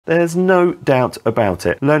There's no doubt about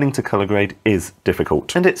it. Learning to color grade is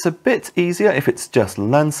difficult. And it's a bit easier if it's just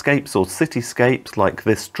landscapes or cityscapes like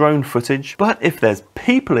this drone footage. But if there's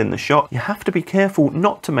people in the shot, you have to be careful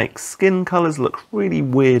not to make skin colors look really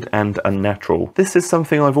weird and unnatural. This is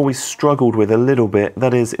something I've always struggled with a little bit,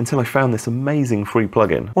 that is, until I found this amazing free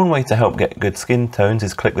plugin. One way to help get good skin tones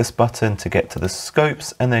is click this button to get to the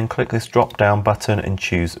scopes, and then click this drop down button and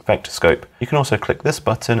choose vector scope. You can also click this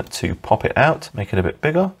button to pop it out, make it a bit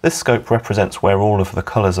bigger. This scope represents where all of the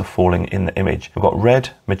colors are falling in the image. We've got red,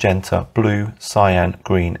 magenta, blue, cyan,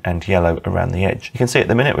 green and yellow around the edge. You can see at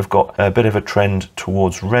the minute we've got a bit of a trend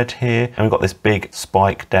towards red here, and we've got this big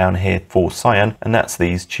spike down here for cyan, and that's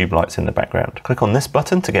these tube lights in the background. Click on this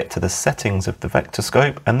button to get to the settings of the vector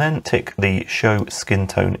scope, and then tick the show skin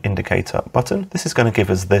tone indicator button. This is going to give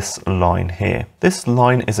us this line here. This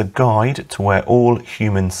line is a guide to where all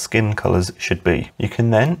human skin colors should be. You can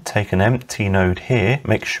then take an empty node here,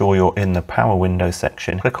 make sure you're in the power window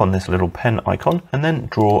section, click on this little pen icon, and then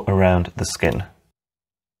draw around the skin.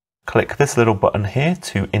 Click this little button here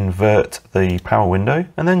to invert the power window,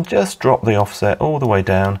 and then just drop the offset all the way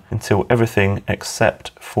down until everything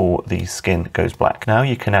except for the skin goes black. Now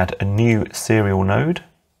you can add a new serial node,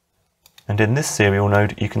 and in this serial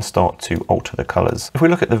node you can start to alter the colors. If we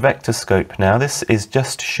look at the vector scope now, this is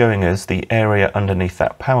just showing us the area underneath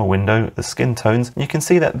that power window, the skin tones. You can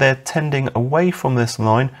see that they're tending away from this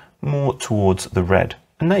line more towards the red.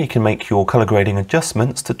 And now you can make your color grading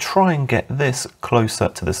adjustments to try and get this closer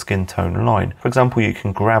to the skin tone line. For example, you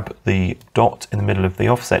can grab the dot in the middle of the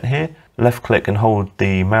offset here, left click and hold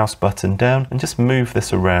the mouse button down and just move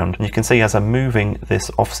this around. And you can see as I'm moving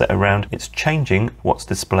this offset around, it's changing what's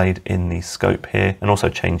displayed in the scope here and also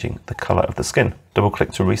changing the color of the skin. Double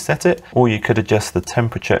click to reset it, or you could adjust the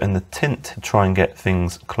temperature and the tint to try and get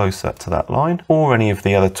things closer to that line, or any of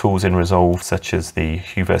the other tools in Resolve such as the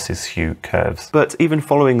hue versus hue curves. But even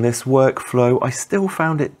following this workflow, I still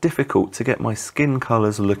found it difficult to get my skin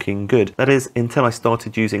colors looking good. That is, until I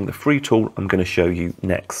started using the free tool I'm going to show you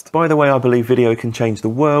next. By the way, I believe video can change the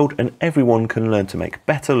world and everyone can learn to make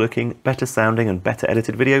better looking, better sounding and better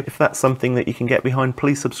edited video. If that's something that you can get behind,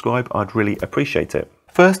 please subscribe. I'd really appreciate it.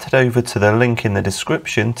 First, head over to the link in the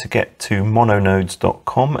description to get to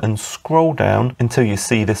mononodes.com and scroll down until you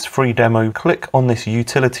see this free demo. Click on this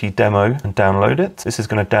utility demo and download it. This is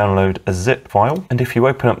going to download a zip file. And if you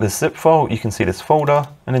open up this zip file, you can see this folder,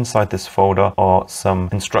 and inside this folder are some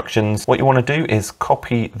instructions. What you want to do is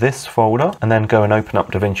copy this folder and then go and open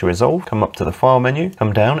up DaVinci Resolve. Come up to the file menu,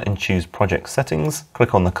 come down and choose project settings,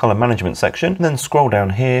 click on the color management section, and then scroll down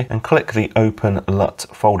here and click the open LUT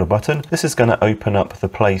folder button. This is going to open up the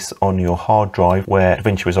place on your hard drive where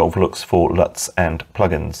DaVinci Resolve looks for LUTs and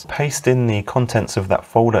plugins. Paste in the contents of that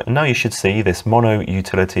folder, and now you should see this mono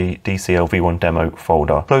utility DCL V1 demo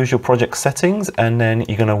folder. Close your project settings, and then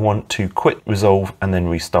you're going to want to quit Resolve and then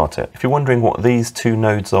restart it. If you're wondering what these two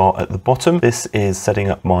nodes are at the bottom, this is setting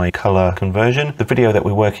up my color conversion. The video that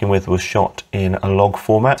we're working with was shot in a log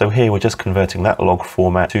format, so here we're just converting that log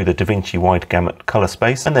format to the DaVinci wide gamut color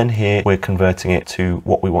space, and then here we're converting it to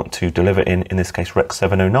what we want to deliver in this case Rec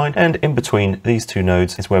 709, and in between these two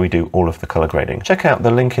nodes is where we do all of the color grading. Check out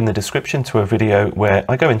the link in the description to a video where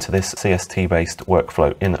I go into this CST based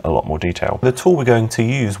workflow in a lot more detail. The tool we're going to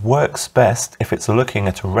use works best if it's looking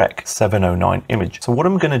at a Rec 709 image. So what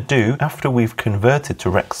I'm going to do after we've converted to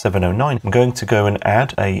Rec 709, I'm going to go and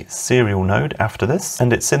add a serial node after this,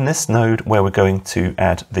 and it's in this node where we're going to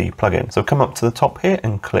add the plugin. So come up to the top here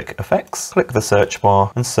and click effects, click the search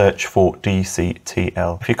bar and search for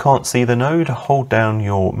DCTL. If you can't see the node, hold down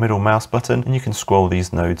your middle mouse button and you can scroll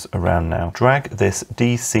these nodes around now. Drag this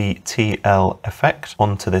DCTL effect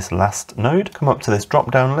onto this last node, come up to this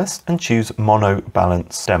drop down list and choose mono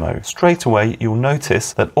balance demo. Straight away you'll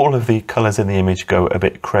notice that all of the colors in the image go a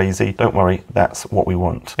bit crazy. Don't worry, that's what we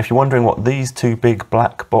want. If you're wondering what these two big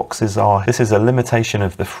black boxes are, this is a limitation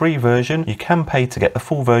of the free version. You can pay to get the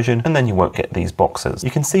full version and then you won't get these boxes.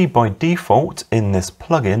 You can see by default in this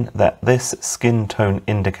plugin that this skin tone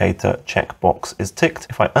indicator checkbox is ticked.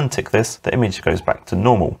 If I untick this, the image goes back to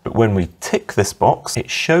normal. But when we tick this box, it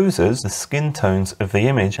shows us the skin tones of the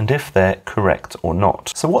image and if they're correct or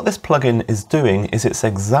not. So what this plugin is doing is it's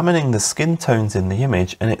examining the skin tones in the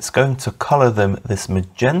image and it's going to color them the this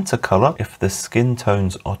magenta color, if the skin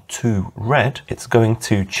tones are too red, it's going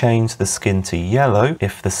to change the skin to yellow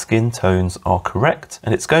if the skin tones are correct,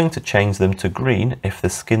 and it's going to change them to green if the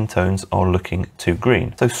skin tones are looking too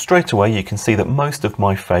green. So straight away you can see that most of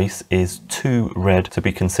my face is too red to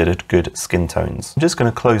be considered good skin tones. I'm just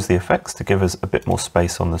going to close the effects to give us a bit more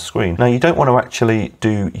space on the screen. Now you don't want to actually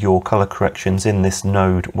do your color corrections in this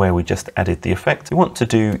node where we just added the effect. You want to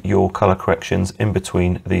do your color corrections in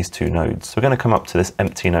between these two nodes. So we're going to come up to this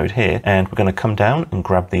empty node here, and we're going to come down and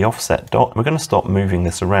grab the offset dot. We're going to start moving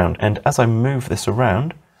this around, and as I move this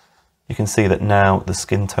around, you can see that now the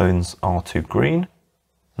skin tones are too green.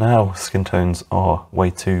 Now skin tones are way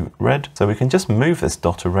too red. So we can just move this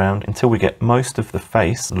dot around until we get most of the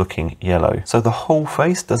face looking yellow. So the whole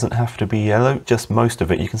face doesn't have to be yellow, just most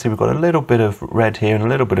of it. You can see we've got a little bit of red here and a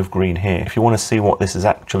little bit of green here. If you want to see what this is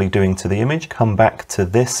actually doing to the image, come back to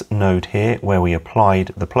this node here where we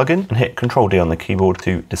applied the plugin and hit Ctrl D on the keyboard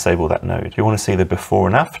to disable that node. If you want to see the before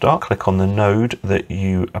and after, click on the node that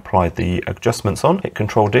you applied the adjustments on, hit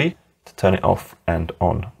Ctrl D to turn it off and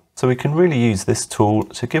on. So we can really use this tool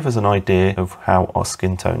to give us an idea of how our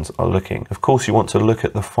skin tones are looking. Of course, you want to look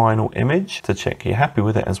at the final image to check you're happy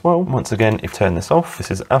with it as well. Once again, if you turn this off,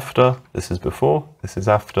 this is after, this is before, this is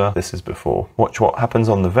after, this is before. Watch what happens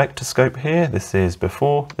on the vector scope here. This is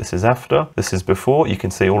before, this is after, this is before. You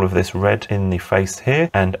can see all of this red in the face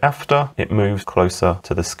here, and after it moves closer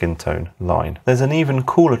to the skin tone line. There's an even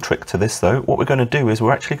cooler trick to this though. What we're going to do is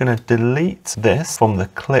we're actually going to delete this from the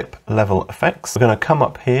clip level effects. We're going to come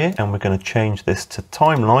up here and we're going to change this to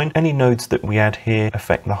timeline. Any nodes that we add here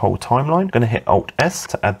affect the whole timeline. I'm going to hit Alt S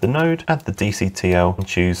to add the node, add the DCTL and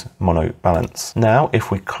choose mono balance. Now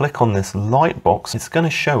if we click on this light box, it's going to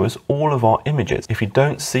show us all of our images. If you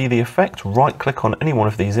don't see the effect, right click on any one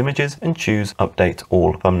of these images and choose update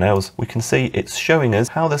all thumbnails. We can see it's showing us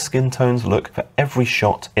how the skin tones look for every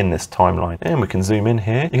shot in this timeline. And we can zoom in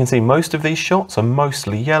here. You can see most of these shots are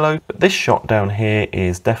mostly yellow, but this shot down here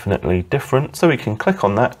is definitely different. So we can click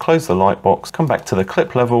on that, close the light box, come back to the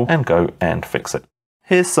clip level and go and fix it.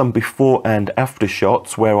 Here's some before and after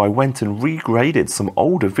shots where I went and regraded some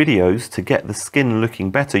older videos to get the skin looking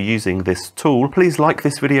better using this tool. Please like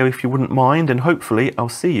this video if you wouldn't mind, and hopefully I'll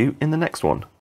see you in the next one.